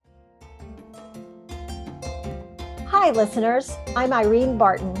Hi, listeners. I'm Irene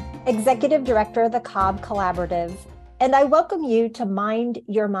Barton, Executive Director of the Cobb Collaborative, and I welcome you to Mind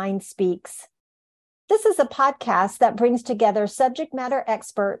Your Mind Speaks. This is a podcast that brings together subject matter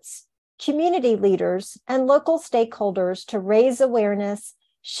experts, community leaders, and local stakeholders to raise awareness,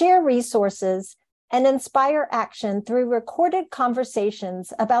 share resources, and inspire action through recorded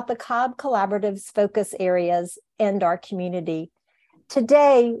conversations about the Cobb Collaborative's focus areas and our community.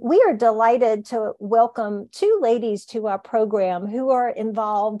 Today, we are delighted to welcome two ladies to our program who are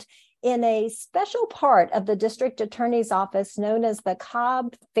involved in a special part of the District Attorney's Office known as the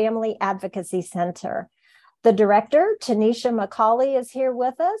Cobb Family Advocacy Center. The director, TaNesha McAuley, is here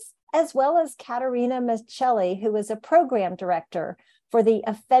with us, as well as Caterina, Miceli, who is a program director for the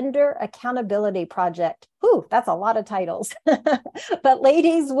Offender Accountability Project. Ooh, that's a lot of titles. But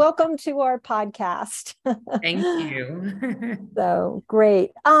ladies, welcome to our podcast. Thank you. So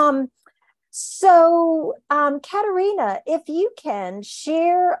great. Caterina, if you can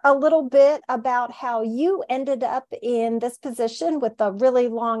share a little bit about how you ended up in this position with a really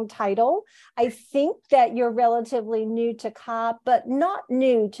long title. I think that you're relatively new to Cobb, but not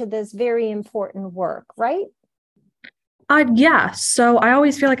new to this very important work, right? Yeah. So I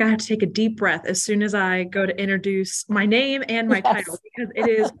always feel like I have to take a deep breath as soon as I go to introduce my name and my title, because it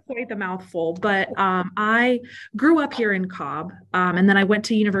is quite the mouthful. But I grew up here in Cobb, and then I went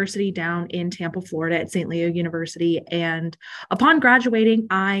to university down in Tampa, Florida at St. Leo University. And upon graduating,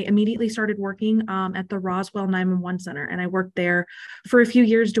 I immediately started working at the Roswell 911 Center. And I worked there for a few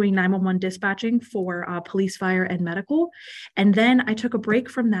years doing 911 dispatching for police, fire, and medical. And then I took a break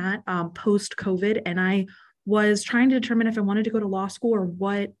from that post-COVID, and I was trying to determine if I wanted to go to law school or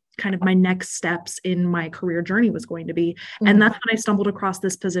what kind of my next steps in my career journey was going to be. Mm-hmm. And that's when I stumbled across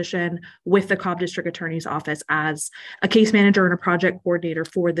this position with the Cobb District Attorney's Office as a case manager and a project coordinator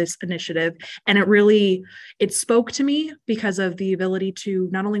for this initiative. And it spoke to me because of the ability to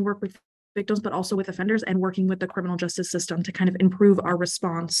not only work with victims, but also with offenders and working with the criminal justice system to kind of improve our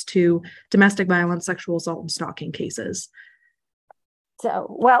response to domestic violence, sexual assault, and stalking cases.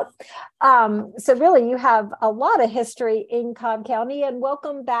 So really you have a lot of history in Cobb County, and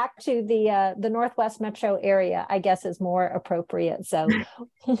welcome back to the Northwest Metro area, I guess is more appropriate. So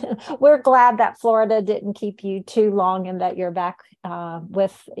we're glad that Florida didn't keep you too long and that you're back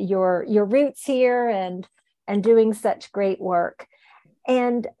with your roots here and doing such great work.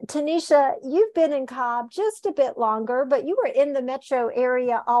 And TaNesha, you've been in Cobb just a bit longer, but you were in the metro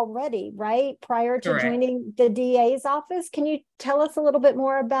area already, right? Prior to Correct. Joining the DA's office. Can you tell us a little bit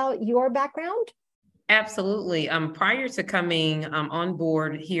more about your background? Absolutely. Prior to coming on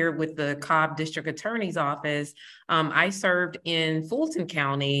board here with the Cobb District Attorney's Office, I served in Fulton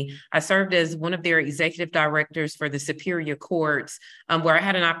County. I served as one of their executive directors for the Superior Courts, where I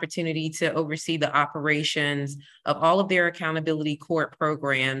had an opportunity to oversee the operations of all of their accountability court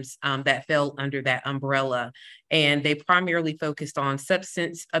programs that fell under that umbrella. And they primarily focused on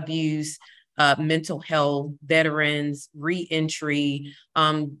substance abuse, mental health, veterans, reentry,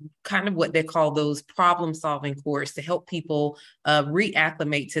 kind of what they call those problem-solving courts to help people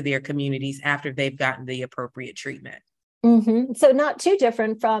reacclimate to their communities after they've gotten the appropriate treatment. Mm-hmm. So not too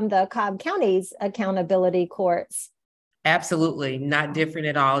different from the Cobb County's accountability courts. Absolutely, not different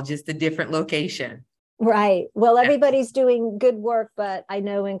at all, just a different location. Right. Well, everybody's doing good work, but I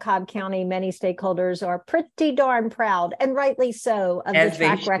know in Cobb County, many stakeholders are pretty darn proud, and rightly so, of the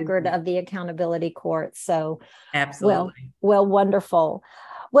track record of the accountability court. So, absolutely. Well, wonderful.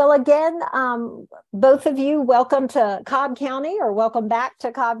 Well, again, both of you, welcome to Cobb County, or welcome back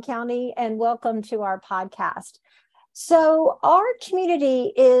to Cobb County, and welcome to our podcast. So our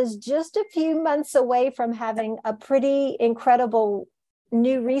community is just a few months away from having a pretty incredible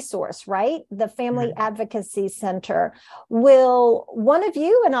new resource, right? The Family Advocacy Center. Will one of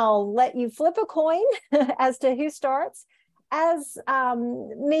you, and I'll let you flip a coin as to who starts, as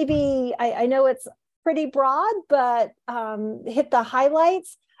maybe, I know it's pretty broad, but hit the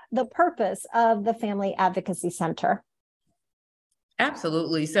highlights, the purpose of the Family Advocacy Center.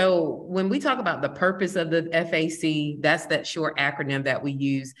 Absolutely. So when we talk about the purpose of the FAC, that's that short acronym that we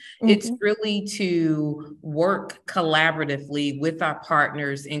use. Mm-hmm. It's really to work collaboratively with our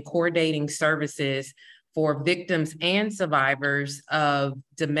partners in coordinating services for victims and survivors of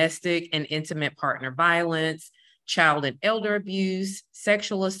domestic and intimate partner violence, child and elder abuse,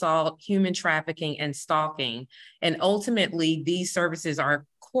 sexual assault, human trafficking, and stalking. And ultimately, these services are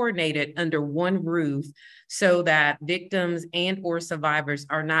coordinated under one roof so that victims and or survivors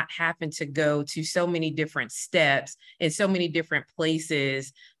are not having to go to so many different steps in so many different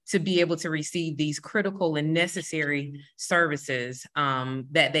places to be able to receive these critical and necessary services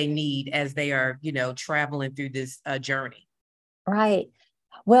that they need as they are, traveling through this journey. Right.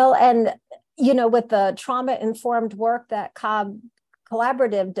 Well, and, with the trauma-informed work that Cobb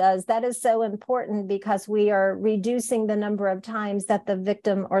Collaborative does, that is so important because we are reducing the number of times that the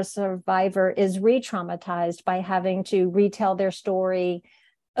victim or survivor is re-traumatized by having to retell their story,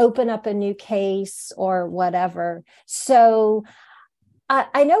 open up a new case or whatever. So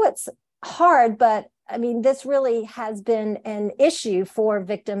I know it's hard, but I mean, this really has been an issue for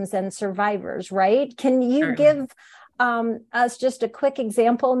victims and survivors, right? Can you give us just a quick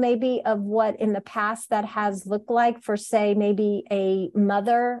example maybe of what in the past that has looked like for, say, maybe a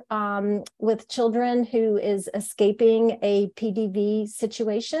mother with children who is escaping a PDV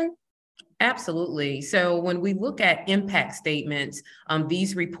situation? Absolutely. So when we look at impact statements,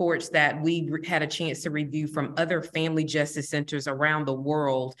 these reports that we had a chance to review from other family justice centers around the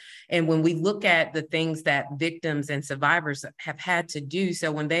world, and when we look at the things that victims and survivors have had to do,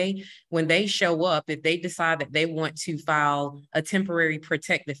 so when they show up, if they decide that they want to file a temporary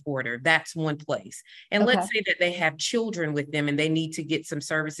protective order, that's one place. And let's say that they have children with them and they need to get some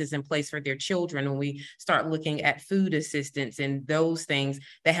services in place for their children. When we start looking at food assistance and those things,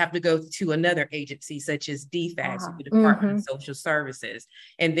 they have to go to another agency such as DFACS, the Department of Social Services.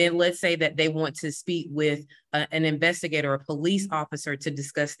 And then let's say that they want to speak with an investigator or a police officer to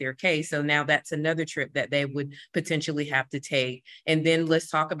discuss their case. So now that's another trip that they would potentially have to take. And then let's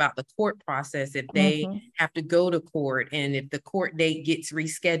talk about the court process. If they have to go to court and if the court date gets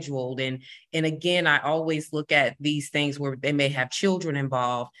rescheduled. And again, I always look at these things where they may have children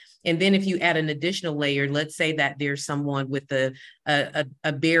involved. And then if you add an additional layer, let's say that there's someone with a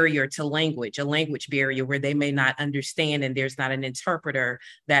barrier to language, a language barrier where they may not understand and there's not an interpreter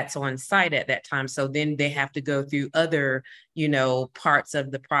that's on site at that time. So then they have to go through other, parts of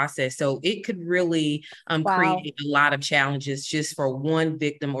the process. So it could really create a lot of challenges just for one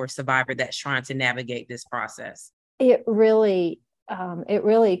victim or survivor that's trying to navigate this process. It really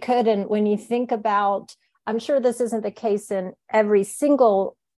could. And when you think about, I'm sure this isn't the case in every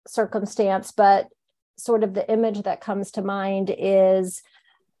single circumstance, but sort of the image that comes to mind is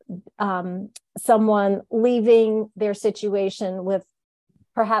someone leaving their situation with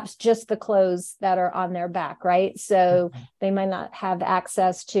perhaps just the clothes that are on their back, right? So they might not have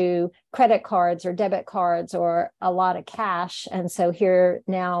access to credit cards or debit cards or a lot of cash. And so here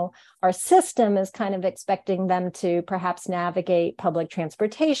now our system is kind of expecting them to perhaps navigate public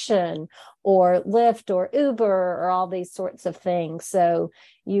transportation or Lyft or Uber or all these sorts of things. So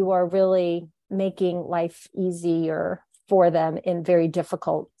you are really making life easier for them in very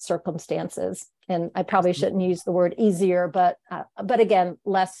difficult circumstances. And I probably shouldn't use the word easier, but again,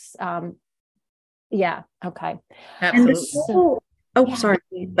 less. Yeah. Okay. Absolutely. Sorry.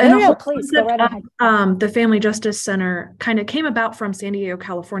 No, please go right ahead. The Family Justice Center kind of came about from San Diego,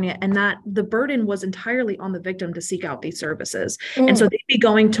 California, and that the burden was entirely on the victim to seek out these services. And so they'd be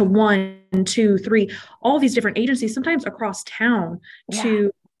going to 1, 2, 3, all these different agencies, sometimes across town,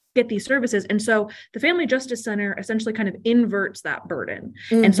 to get these services. And so the Family Justice Center essentially kind of inverts that burden.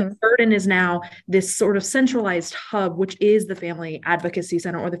 And so the burden is now this sort of centralized hub, which is the Family Advocacy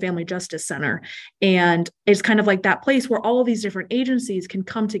Center or the Family Justice Center. And it's kind of like that place where all of these different agencies can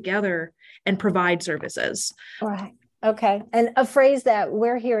come together and provide services. Right. Okay. And a phrase that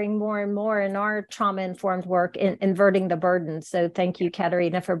we're hearing more and more in our trauma-informed work, in inverting the burden. So thank you,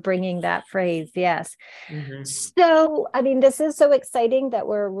 Caterina, for bringing that phrase. Yes. So, I mean, this is so exciting that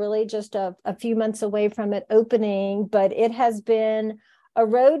we're really just a few months away from it opening, but it has been a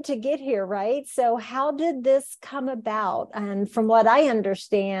road to get here, right? So how did this come about? And from what I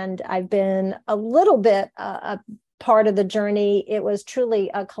understand, I've been a little bit a part of the journey. It was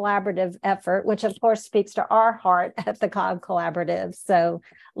truly a collaborative effort, which of course speaks to our heart at the Cobb Collaborative. So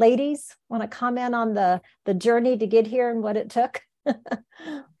ladies, want to comment on the journey to get here and what it took?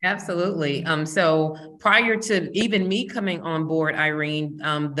 Absolutely. So prior to even me coming on board, Irene,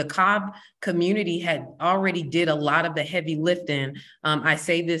 the Cobb community had already did a lot of the heavy lifting. I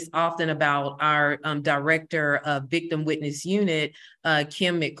say this often about our director of Victim Witness Unit,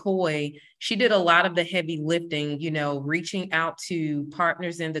 Kim McAuley. She did a lot of the heavy lifting, reaching out to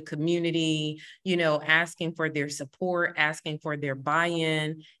partners in the community, asking for their support, asking for their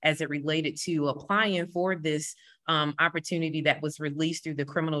buy-in as it related to applying for this opportunity that was released through the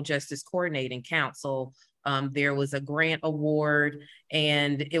Criminal Justice Coordinating Council There was a grant award,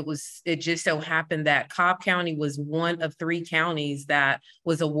 and it just so happened that Cobb County was one of 3 counties that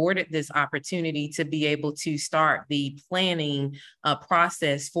was awarded this opportunity to be able to start the planning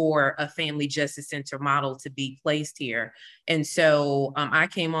process for a family justice center model to be placed here. And so I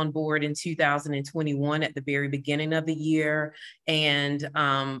came on board in 2021 at the very beginning of the year, and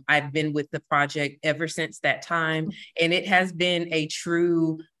I've been with the project ever since that time. And it has been a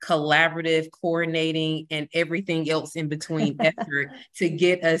true collaborative, coordinating, and everything else in between effort to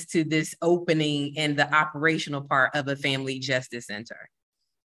get us to this opening and the operational part of a family justice center.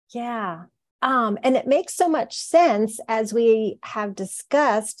 Yeah. And it makes so much sense as we have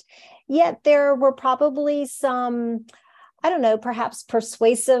discussed, yet there were probably some, I don't know, perhaps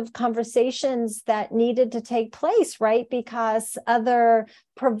persuasive conversations that needed to take place, right? Because other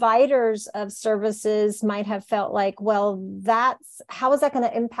providers of services might have felt like, well, how is that going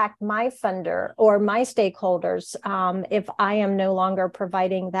to impact my funder or my stakeholders if I am no longer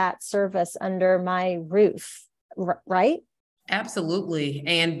providing that service under my roof, right? Absolutely.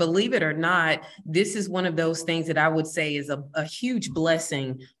 And believe it or not, this is one of those things that I would say is a huge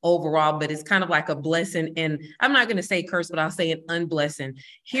blessing overall, but it's kind of like a blessing. And I'm not going to say curse, but I'll say an unblessing.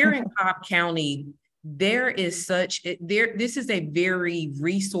 Here in Cobb County, this is a very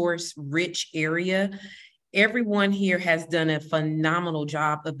resource rich area. Everyone here has done a phenomenal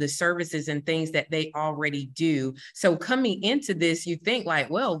job of the services and things that they already do. So coming into this, you think like,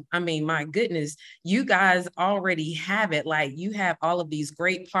 well, I mean, my goodness, you guys already have it. Like, you have all of these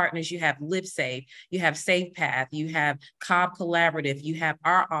great partners. You have LiveSafe, you have SafePath, you have Cobb Collaborative, you have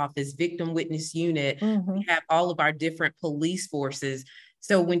our office, Victim Witness Unit, we have all of our different police forces.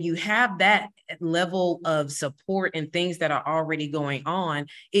 So when you have that level of support and things that are already going on,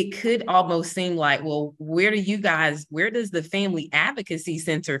 it could almost seem like, well, where does the Family Advocacy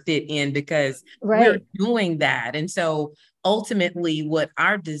Center fit in? Because we're doing that. And so ultimately what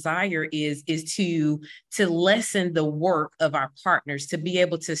our desire is to lessen the work of our partners, to be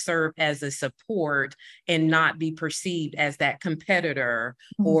able to serve as a support and not be perceived as that competitor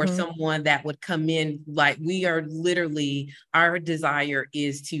or someone that would come in. Like, our desire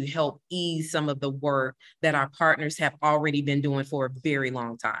is to help ease some of the work that our partners have already been doing for a very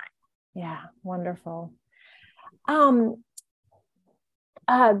long time. Yeah, wonderful.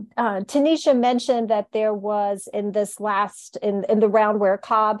 TaNesha mentioned that there was in the round where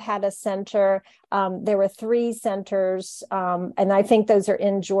Cobb had a center, there were 3 centers, and I think those are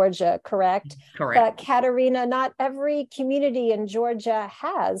in Georgia, correct? Correct. But Caterina, not every community in Georgia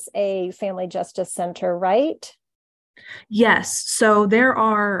has a family justice center, right? Yes. So there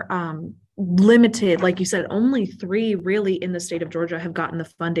are limited, like you said, only 3 really in the state of Georgia have gotten the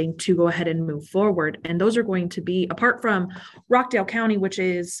funding to go ahead and move forward. And those are going to be, apart from Rockdale County, which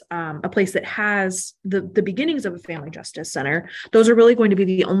is a place that has the beginnings of a family justice center, those are really going to be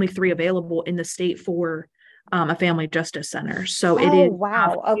the only 3 available in the state for a family justice center. So it is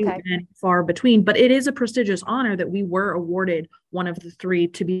far between, but it is a prestigious honor that we were awarded one of the 3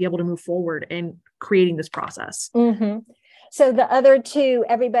 to be able to move forward in creating this process. So the other 2,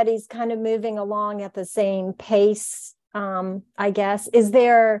 everybody's kind of moving along at the same pace, I guess. Is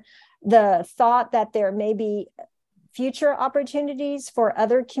there the thought that there may be future opportunities for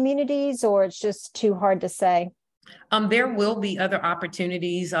other communities, or it's just too hard to say? There will be other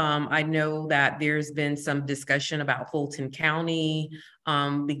opportunities. I know that there's been some discussion about Fulton County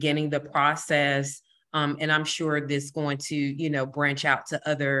beginning the process. And I'm sure this is going to, branch out to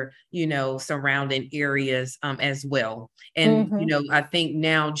other, surrounding areas as well. And, I think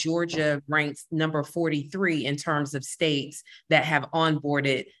now Georgia ranks number 43 in terms of states that have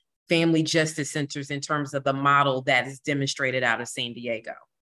onboarded family justice centers in terms of the model that is demonstrated out of San Diego.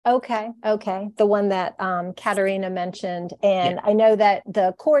 Okay. The one that Caterina mentioned. And I know that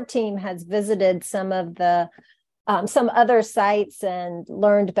the core team has visited some of the some other sites and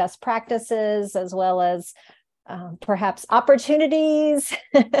learned best practices, as well as perhaps opportunities,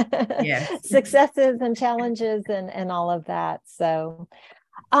 successes and challenges, and all of that. So,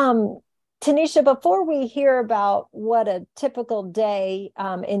 TaNesha, before we hear about what a typical day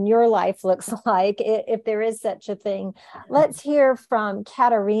in your life looks like, if there is such a thing, let's hear from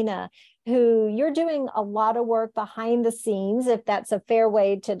Caterina, who you're doing a lot of work behind the scenes, if that's a fair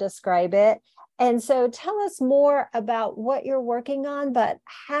way to describe it. And so tell us more about what you're working on, but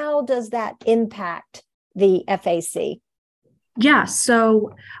how does that impact the FAC? Yeah,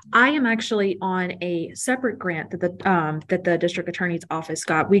 so I am actually on a separate grant that the district attorney's office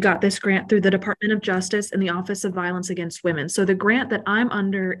got. We got this grant through the Department of Justice and the Office of Violence Against Women. So the grant that I'm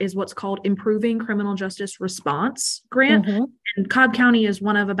under is what's called Improving Criminal Justice Response Grant. Mm-hmm. And Cobb County is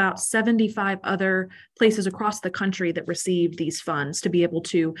one of about 75 other places across the country that receive these funds to be able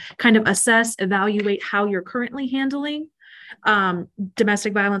to kind of assess, evaluate how you're currently handling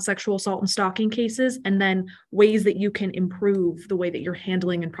domestic violence, sexual assault, and stalking cases, and then ways that you can improve the way that you're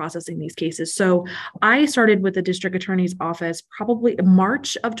handling and processing these cases. So I started with the district attorney's office probably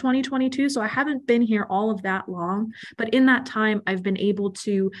March of 2022. So I haven't been here all of that long, but in that time, I've been able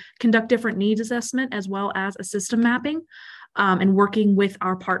to conduct different needs assessment as well as a system mapping. And working with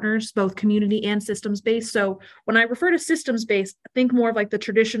our partners, both community and systems-based. So when I refer to systems-based, think more of like the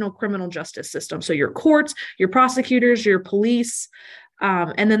traditional criminal justice system. So your courts, your prosecutors, your police,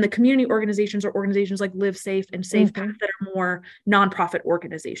 and then the community organizations are organizations like Live Safe and Safe Path that are more nonprofit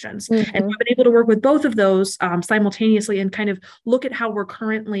organizations. And I've been able to work with both of those simultaneously and kind of look at how we're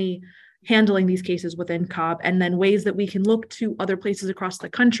currently handling these cases within Cobb, and then ways that we can look to other places across the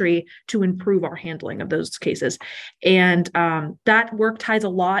country to improve our handling of those cases. And that work ties a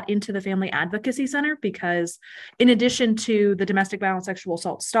lot into the Family Advocacy Center, because in addition to the domestic violence, sexual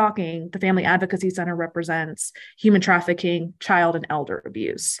assault, stalking, the Family Advocacy Center represents human trafficking, child and elder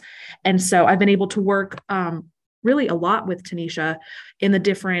abuse. And so I've been able to work really a lot with TaNesha in the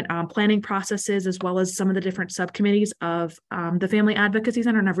different planning processes, as well as some of the different subcommittees of the Family Advocacy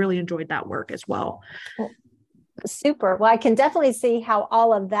Center. And I've really enjoyed that work as well. Super. Well, I can definitely see how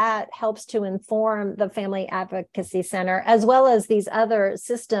all of that helps to inform the Family Advocacy Center, as well as these other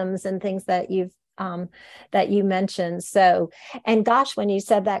systems and things that you mentioned. So, and gosh, when you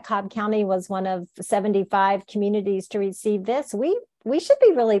said that Cobb County was one of 75 communities to receive this, we should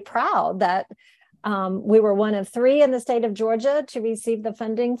be really proud that we were one of 3 in the state of Georgia to receive the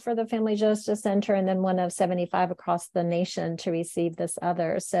funding for the Family Justice Center, and then one of 75 across the nation to receive this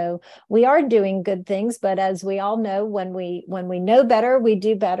other. So we are doing good things, but as we all know, when we know better, we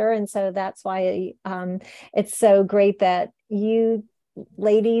do better. And so that's why it's so great that you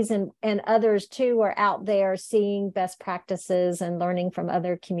ladies and others too are out there seeing best practices and learning from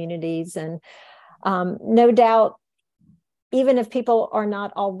other communities. And no doubt, even if people are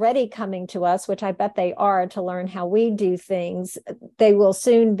not already coming to us, which I bet they are, to learn how we do things, they will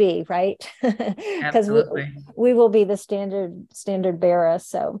soon be, right? Because we will be the standard bearer.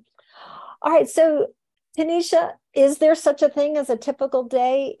 So, all right. So, TaNesha, is there such a thing as a typical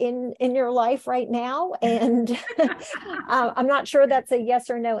day in your life right now? And I'm not sure that's a yes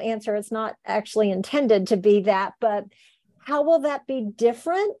or no answer. It's not actually intended to be that, but how will that be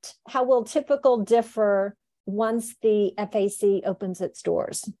different? How will typical differ once the FAC opens its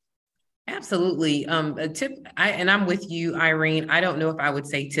doors? Absolutely. I'm with you, Irene. I don't know if I would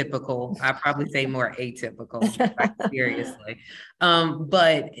say typical. I'd probably say more atypical, seriously.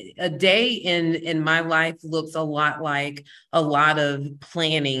 But a day in my life looks a lot like a lot of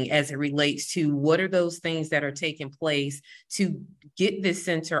planning as it relates to what are those things that are taking place to get this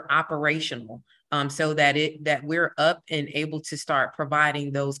center operational. So that we're up and able to start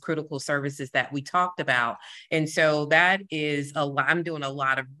providing those critical services that we talked about. And so that is I'm doing a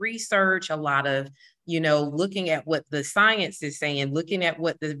lot of research, a lot of, looking at what the science is saying, looking at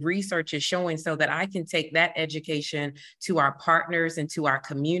what the research is showing, so that I can take that education to our partners and to our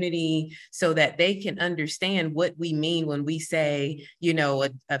community so that they can understand what we mean when we say,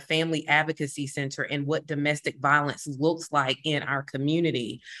 a family advocacy center and what domestic violence looks like in our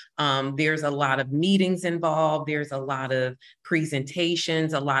community. There's a lot of meetings involved. There's a lot of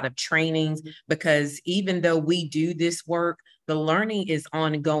presentations, a lot of trainings, because even though we do this work, the learning is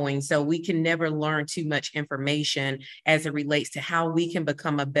ongoing. So we can never learn too much information as it relates to how we can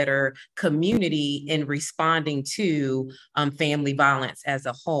become a better community in responding to family violence as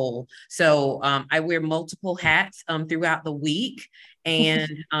a whole. So I wear multiple hats throughout the week. And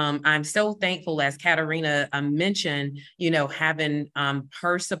I'm so thankful, as Caterina mentioned, having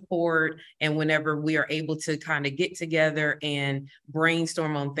her support, and whenever we are able to kind of get together and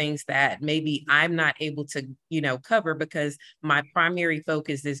brainstorm on things that maybe I'm not able to, cover, because my primary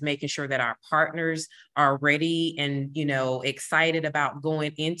focus is making sure that our partners are ready and, excited about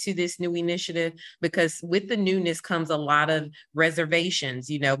going into this new initiative, because with the newness comes a lot of reservations,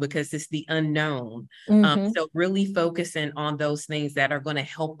 because it's the unknown. So really focusing on those things that are going to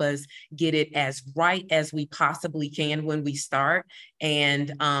help us get it as right as we possibly can when we start,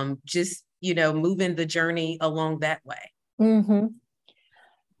 and just moving the journey along that way.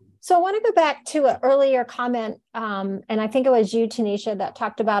 So I want to go back to an earlier comment, and I think it was you, TaNesha, that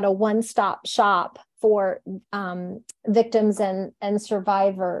talked about a one-stop shop for victims and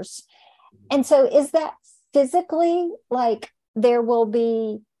survivors. And so is that physically, like there will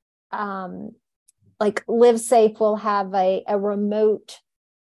be, like Live Safe will have a remote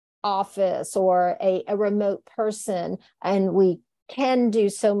office or a remote person, and we can do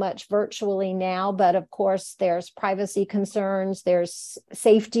so much virtually now, but of course there's privacy concerns, there's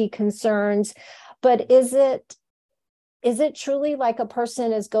safety concerns, but is it truly like a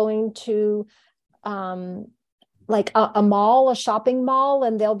person is going to like a mall, a shopping mall,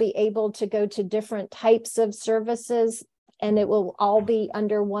 and they'll be able to go to different types of services and it will all be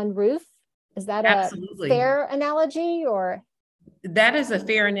under one roof? Is that Absolutely. a fair analogy? Or that is a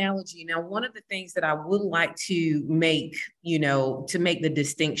fair analogy. Now, one of the things that I would like to make, to make the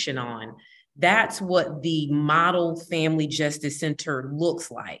distinction on, that's what the model family justice center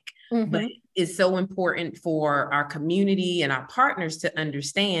looks like. Mm-hmm. But it's so important for our community and our partners to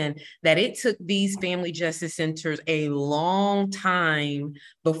understand that it took these family justice centers a long time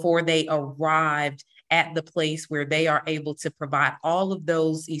before they arrived at the place where they are able to provide all of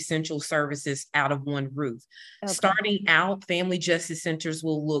those essential services out of one roof. Okay. Starting out, family justice centers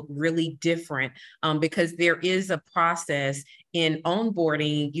will look really different because there is a process in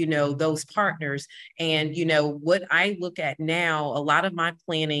onboarding, those partners. And, what I look at now, a lot of my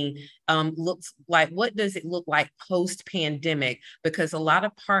planning looks like, what does it look like post-pandemic? Because a lot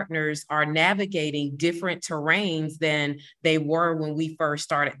of partners are navigating different terrains than they were when we first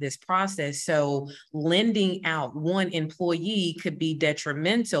started this process. So lending out one employee could be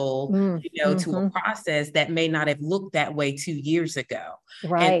detrimental, to a process that may not have looked that way 2 years ago.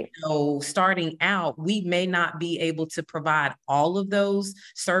 Right. And so starting out, we may not be able to provide all of those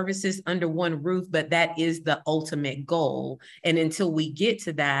services under one roof, but that is the ultimate goal. And until we get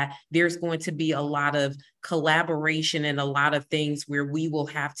to that, there's going to be a lot of collaboration and a lot of things where we will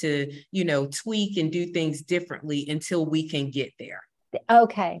have to, tweak and do things differently until we can get there.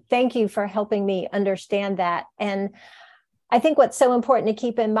 Okay. Thank you for helping me understand that. And I think what's so important to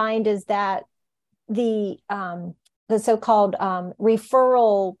keep in mind is that the so-called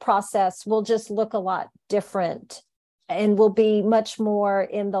referral process will just look a lot different and will be much more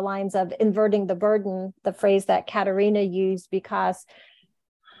in the lines of inverting the burden, the phrase that Caterina used, because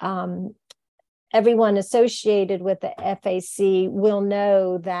everyone associated with the FAC will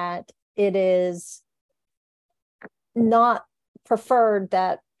know that it is not preferred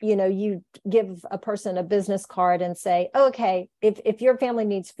that you give a person a business card and say, okay, if your family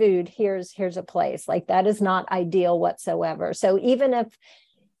needs food, here's a place. Like, that is not ideal whatsoever. So even if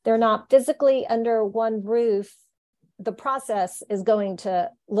they're not physically under one roof, the process is going to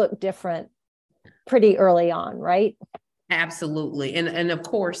look different pretty early on, right? Absolutely. And of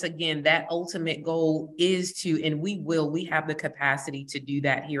course, again, that ultimate goal is to, and we have the capacity to do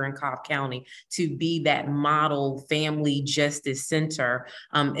that here in Cobb County, to be that model family justice center.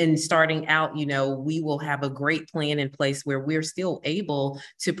 And starting out, we will have a great plan in place where we're still able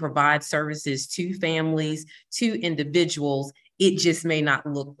to provide services to families, to individuals. It just may not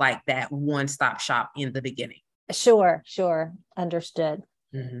look like that one-stop shop in the beginning. Sure. Understood.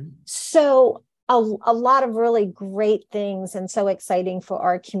 Mm-hmm. So a lot of really great things and so exciting for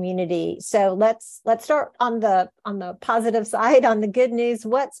our community. So let's start on the positive side, on the good news.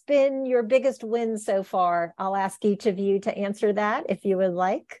 What's been your biggest win so far? I'll ask each of you to answer that if you would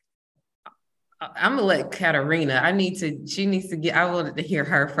like. I'm gonna let Caterina. I wanted to hear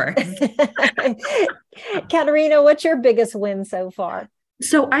her first. Caterina, what's your biggest win so far?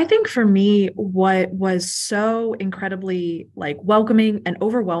 So I think for me, what was so incredibly welcoming and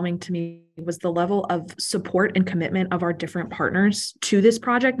overwhelming to me was the level of support and commitment of our different partners to this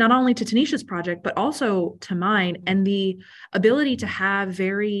project, not only to TaNesha's project, but also to mine, and the ability to have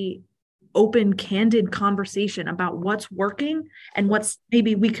very open, candid conversation about what's working and what's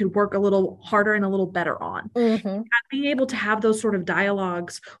maybe we could work a little harder and a little better on. Mm-hmm. Being able to have those sort of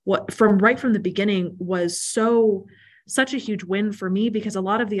dialogues from the beginning was such a huge win for me, because a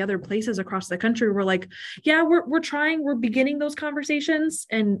lot of the other places across the country were like, yeah, we're beginning those conversations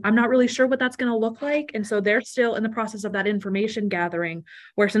and I'm not really sure what that's going to look like. And so they're still in the process of that information gathering,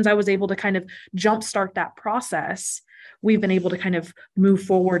 where since I was able to kind of jumpstart that process, we've been able to kind of move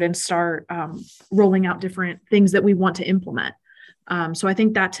forward and start rolling out different things that we want to implement. So I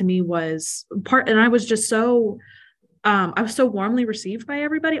think that to me was and I was just I was so warmly received by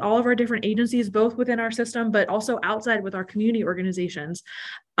everybody, all of our different agencies, both within our system, but also outside with our community organizations,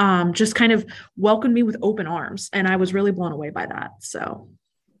 just kind of welcomed me with open arms. And I was really blown away by that. So.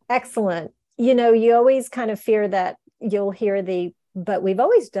 Excellent. You always kind of fear that you'll hear the but we've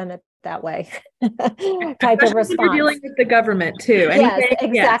always done it that way type of Especially when you're response. dealing with the government too. Yes,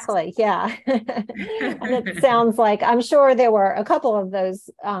 Anything? exactly. Yeah. And it sounds like, I'm sure there were a couple of those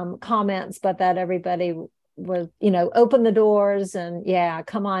comments, but that everybody was, open the doors and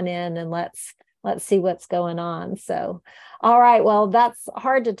come on in and let's see what's going on. So, all right, well, that's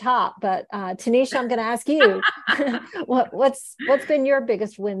hard to top, but TaNesha, I'm going to ask you, what's been your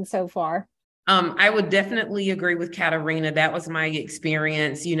biggest win so far? I would definitely agree with Caterina. That was my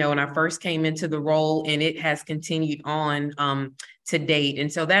experience, when I first came into the role, and it has continued on to date. And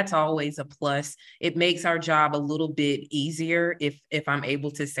so that's always a plus. It makes our job a little bit easier, if I'm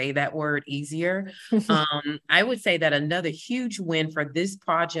able to say that word, easier. I would say that another huge win for this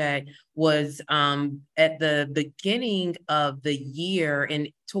project was at the beginning of the year and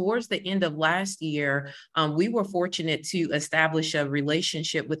towards the end of last year, we were fortunate to establish a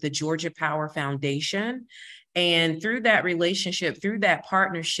relationship with the Georgia Power Foundation. And through that relationship, through that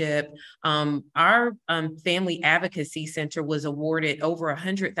partnership, our Family Advocacy Center was awarded over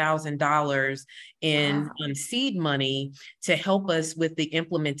 $100,000 in seed money to help us with the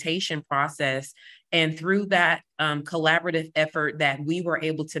implementation process. And through that collaborative effort that we were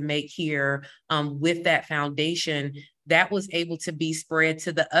able to make here with that foundation, that was able to be spread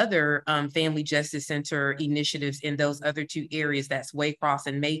to the other Family Justice Center initiatives in those other two areas, that's Waycross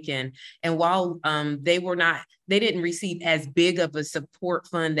and Macon. And while they didn't receive as big of a support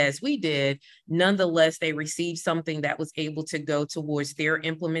fund as we did, nonetheless, they received something that was able to go towards their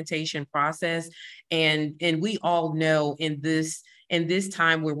implementation process. And we all know in this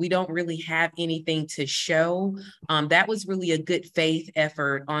time where we don't really have anything to show, that was really a good faith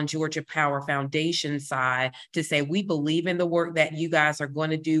effort on Georgia Power Foundation side to say, we believe in the work that you guys are going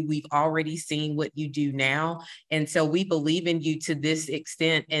to do. We've already seen what you do now. And so we believe in you to this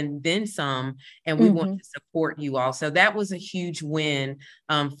extent and then some, and we want to support you all. So that was a huge win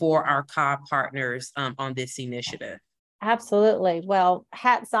for our Cobb partners on this initiative. Absolutely. Well,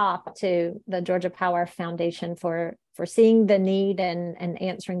 hats off to the Georgia Power Foundation for seeing the need and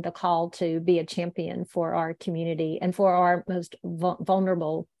answering the call to be a champion for our community and for our most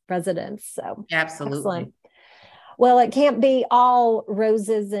vulnerable residents. So absolutely. Excellent. Well, it can't be all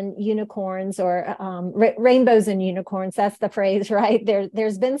roses and unicorns or rainbows and unicorns. That's the phrase, right?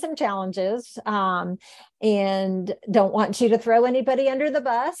 There's been some challenges, and don't want you to throw anybody under the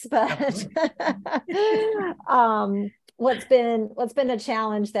bus, but what's been a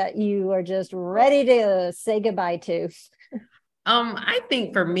challenge that you are just ready to say goodbye to? I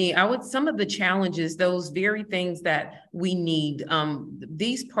think for me, some of the challenges, those very things that we need,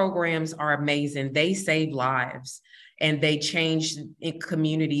 these programs are amazing. They save lives and they change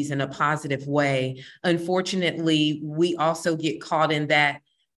communities in a positive way. Unfortunately, we also get caught in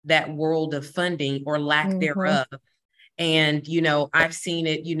that world of funding or lack thereof. And, I've seen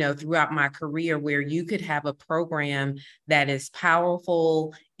it, throughout my career where you could have a program that is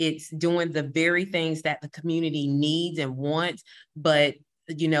powerful. It's doing the very things that the community needs and wants, but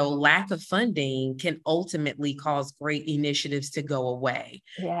lack of funding can ultimately cause great initiatives to go away.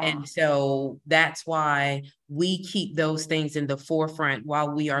 Yeah. And so that's why we keep those things in the forefront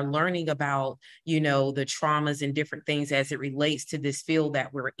while we are learning about, the traumas and different things as it relates to this field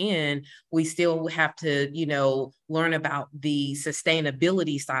that we're in. We still have to, learn about the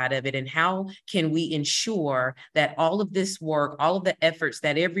sustainability side of it and how can we ensure that all of this work, all of the efforts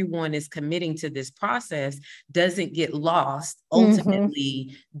that everyone is committing to this process doesn't get lost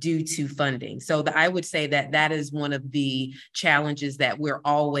ultimately due to funding. So I would say that is one of the challenges that we're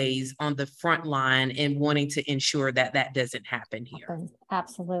always on the front line and wanting to ensure that doesn't happen here.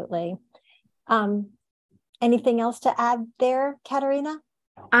 Absolutely. Anything else to add there, Caterina?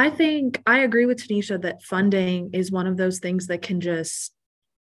 I think I agree with TaNesha that funding is one of those things that can just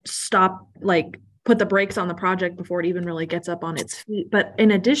stop, put the brakes on the project before it even really gets up on its feet. But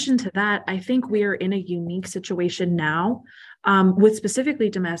in addition to that, I think we are in a unique situation now with specifically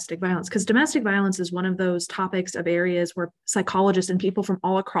domestic violence, because domestic violence is one of those topics of areas where psychologists and people from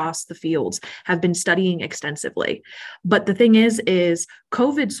all across the fields have been studying extensively. But the thing is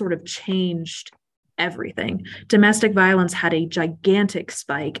COVID sort of changed everything. Domestic violence had a gigantic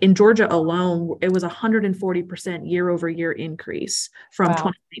spike. In Georgia alone, it was 140% year over year increase from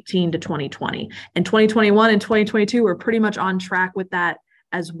 2019 to 2020. And 2021 and 2022 were pretty much on track with that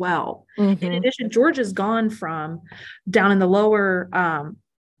as well. In addition, Georgia's gone from down in the lower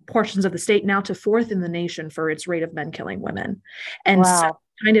portions of the state now to fourth in the nation for its rate of men killing women. And so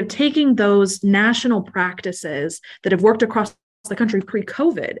kind of taking those national practices that have worked across the country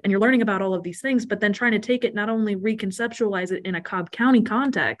pre-COVID, and you're learning about all of these things, but then trying to take it, not only reconceptualize it in a Cobb County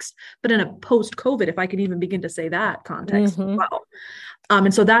context, but in a post-COVID, if I could even begin to say that context as well.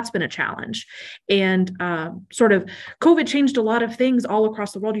 And so that's been a challenge. And sort of COVID changed a lot of things all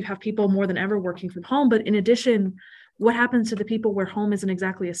across the world. You have people more than ever working from home, but in addition, what happens to the people where home isn't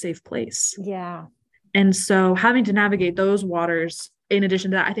exactly a safe place? Yeah. And so having to navigate those waters, in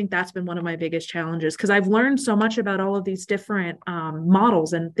addition to that, I think that's been one of my biggest challenges, because I've learned so much about all of these different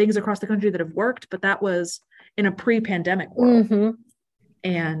models and things across the country that have worked, but that was in a pre-pandemic world.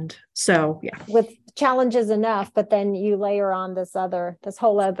 And so, yeah. With challenges enough, but then you layer on this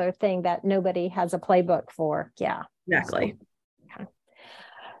whole other thing that nobody has a playbook for. Yeah. Exactly.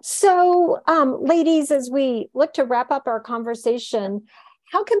 So, ladies, as we look to wrap up our conversation,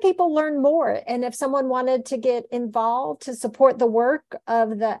 how can people learn more? And if someone wanted to get involved to support the work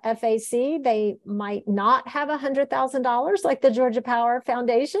of the FAC, they might not have $100,000 like the Georgia Power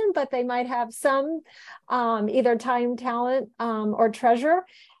Foundation, but they might have some either time, talent, or treasure.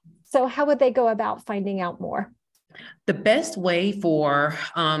 So how would they go about finding out more? The best way for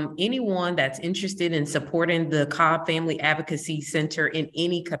anyone that's interested in supporting the Cobb Family Advocacy Center in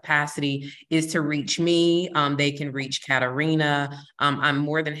any capacity is to reach me. They can reach Caterina. I'm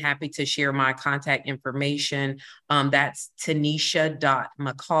more than happy to share my contact information. That's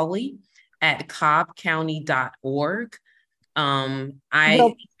TaNesha.McAuley@cobbcounty.org.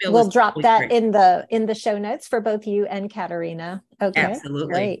 We'll drop that in the show notes for both you and Caterina. Okay.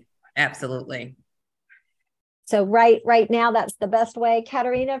 Absolutely. Great. Absolutely. So right now, that's the best way.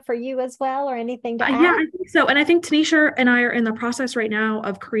 Caterina, for you as well, or anything to add? Yeah, I think so. And I think TaNesha and I are in the process right now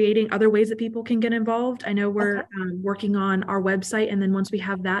of creating other ways that people can get involved. I know we're working on our website, and then once we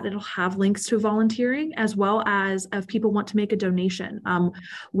have that, it'll have links to volunteering, as well as if people want to make a donation.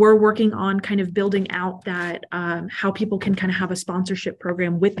 We're working on kind of building out that how people can kind of have a sponsorship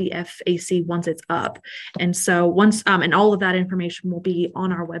program with the FAC once it's up. And so once, and all of that information will be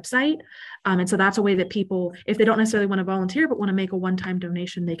on our website. And so that's a way that people, if they don't necessarily want to volunteer, but want to make a one-time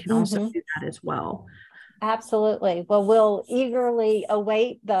donation, they can also do that as well. Absolutely. Well, we'll eagerly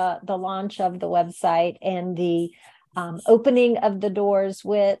await the launch of the website and the opening of the doors,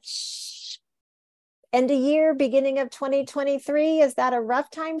 which end of year, beginning of 2023. Is that a rough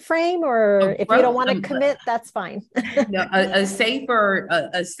time frame, or if you don't want to commit, that's fine? No, a safer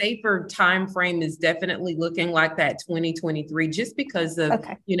time frame is definitely looking like that 2023, just because of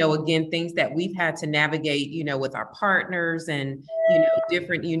again, things that we've had to navigate, with our partners and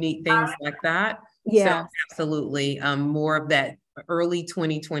different unique things like that. Yeah, so absolutely, more of that early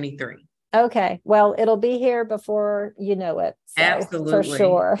 2023. Okay, well, it'll be here before you know it. So, absolutely, for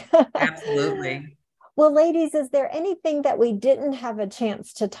sure. Absolutely. Well, ladies, is there anything that we didn't have a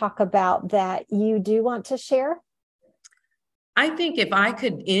chance to talk about that you do want to share? I think if I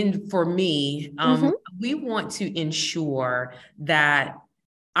could end for me, we want to ensure that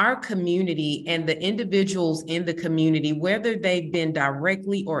our community and the individuals in the community, whether they've been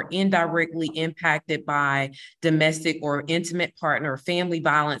directly or indirectly impacted by domestic or intimate partner or family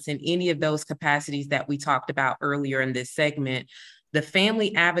violence in any of those capacities that we talked about earlier in this segment, the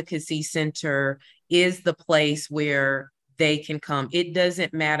Family Advocacy Center is the place where they can come. It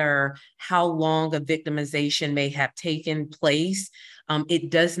doesn't matter how long a victimization may have taken place. It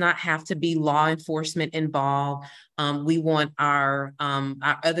does not have to be law enforcement involved. We want our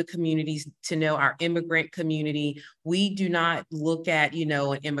other communities to know, our immigrant community. We do not look at,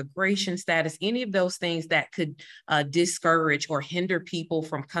 an immigration status, any of those things that could discourage or hinder people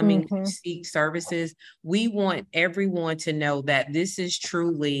from coming to seek services. We want everyone to know that this is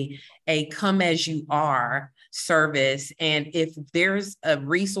truly a come as you are service. And if there's a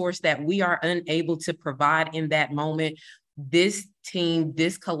resource that we are unable to provide in that moment, this team,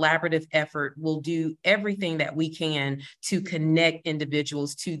 this collaborative effort will do everything that we can to connect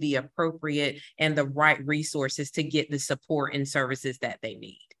individuals to the appropriate and the right resources to get the support and services that they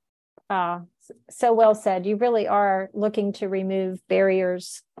need. So well said. You really are looking to remove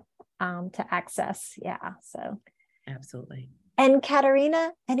barriers to access. Yeah. So absolutely. And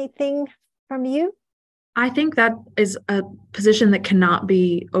Caterina, anything from you? I think that is a position that cannot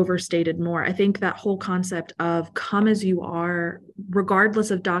be overstated more. I think that whole concept of come as you are,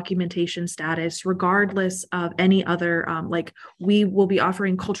 regardless of documentation status, regardless of any other, we will be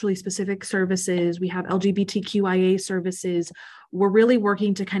offering culturally specific services. We have LGBTQIA services. we're really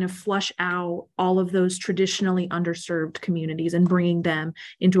working to kind of flush out all of those traditionally underserved communities and bringing them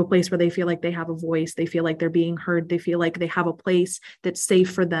into a place where they feel like they have a voice, they feel like they're being heard, they feel like they have a place that's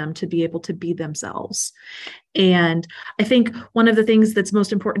safe for them to be able to be themselves. And I think one of the things that's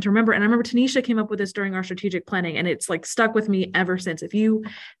most important to remember, and I remember TaNesha came up with this during our strategic planning, and it's like stuck with me ever since. If you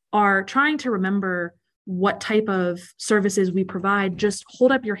are trying to remember what type of services we provide, just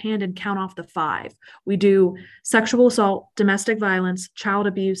hold up your hand and count off the 5. We do sexual assault, domestic violence, child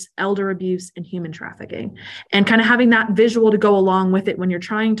abuse, elder abuse, and human trafficking. And kind of having that visual to go along with it when you're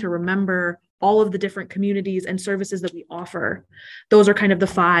trying to remember all of the different communities and services that we offer. Those are kind of the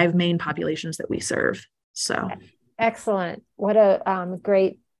 5 main populations that we serve. So excellent. What a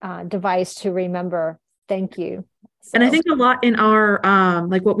great device to remember. Thank you. So. And I think a lot in our,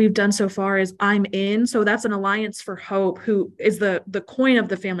 like what we've done so far is I'm in. So that's an Alliance for Hope, who is the coin of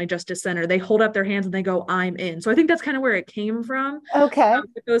the Family Justice Center. They hold up their hands and they go, I'm in. So I think that's kind of where it came from. Okay.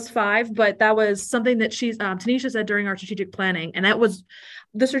 With those 5, but that was something that TaNesha said during our strategic planning. And that was,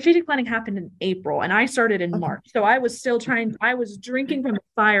 the strategic planning happened in April and I started in March. So I was still I was drinking from the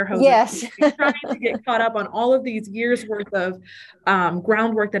fire hose. Yes. Trying to get caught up on all of these years worth of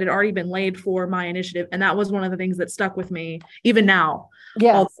groundwork that had already been laid for my initiative. And that was one of the things that stuck with me even now.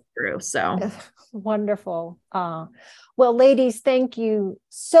 Yes. All through. So wonderful. Well, ladies, thank you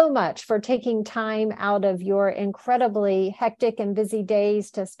so much for taking time out of your incredibly hectic and busy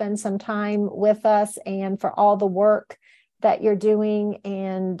days to spend some time with us, and for all the work that you're doing,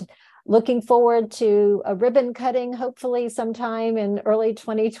 and looking forward to a ribbon cutting, hopefully sometime in early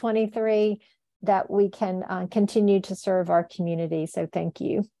 2023, that we can continue to serve our community. So thank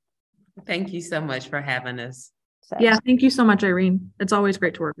you. Thank you so much for having us. So, yeah, thank you so much, Irene. It's always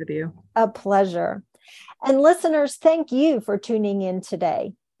great to work with you. A pleasure. And listeners, thank you for tuning in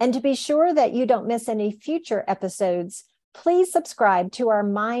today. And to be sure that you don't miss any future episodes, please subscribe to our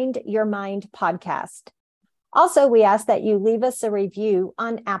Mind Your Mind podcast. Also, we ask that you leave us a review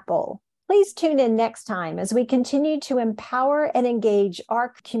on Apple. Please tune in next time as we continue to empower and engage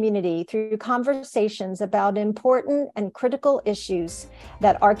our community through conversations about important and critical issues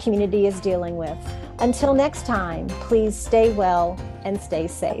that our community is dealing with. Until next time, please stay well and stay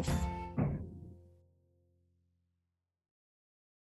safe.